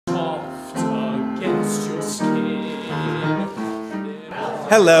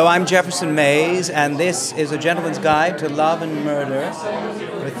Hello, I'm Jefferson Mays, and this is A Gentleman's Guide to Love and Murder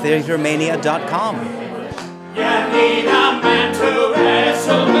with TheaterMania.com. You need a man to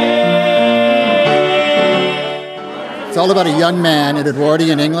wrestle with. It's all about a young man in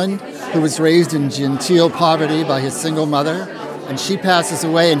Edwardian England who was raised in genteel poverty by his single mother, and she passes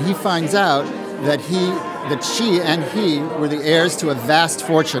away, and he finds out that she and he were the heirs to a vast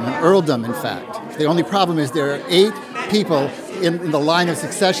fortune, an earldom, in fact. The only problem is there are 8 people in the line of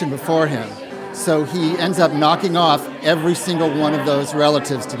succession before him. So he ends up knocking off every single one of those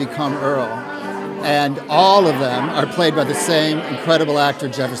relatives to become Earl. And all of them are played by the same incredible actor,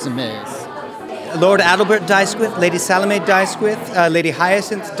 Jefferson Mays. Lord Adelbert Dysquith, Lady Salome Dysquith, Lady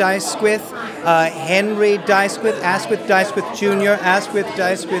Hyacinth Dysquith, Henry Dysquith, Asquith Dysquith Jr., Asquith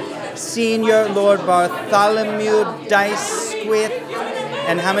Dysquith Sr., Lord Bartholomew Dysquith,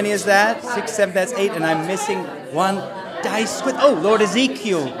 and how many is that? 6, 7, that's 8, and I'm missing one Dysquith. Oh, Lord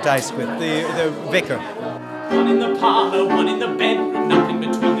Ezekiel Dysquith, the vicar. One in the parlor, one in the bed, and nothing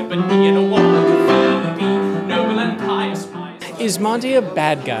between them but me and a woman to be noble and pious. Is Monty a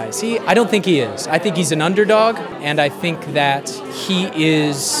bad guy? See, I don't think he is. I think he's an underdog, and I think that he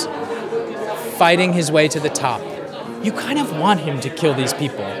is fighting his way to the top. You kind of want him to kill these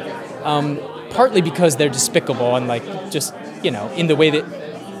people, partly because they're despicable and just, in the way that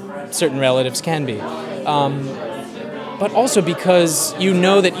certain relatives can be. But also because you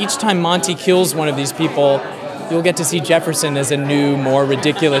know that each time Monty kills one of these people, you'll get to see Jefferson as a new, more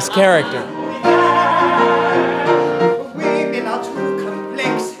ridiculous character. Women are too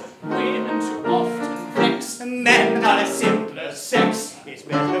complex, women too often vex, and men are a simpler sex is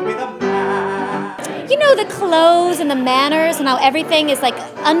better with a man. You know, the clothes and the manners and how everything is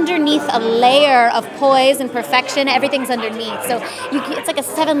underneath a layer of poise and perfection. Everything's underneath. So it's like a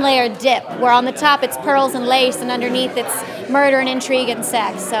 7-layer dip, where on the top it's pearls and lace, and underneath it's murder and intrigue and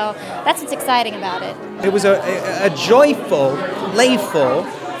sex. So that's what's exciting about it. It was a joyful, playful,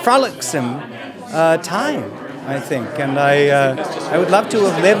 frolicsome time, I think, and I would love to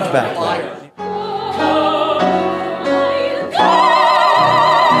have lived back then.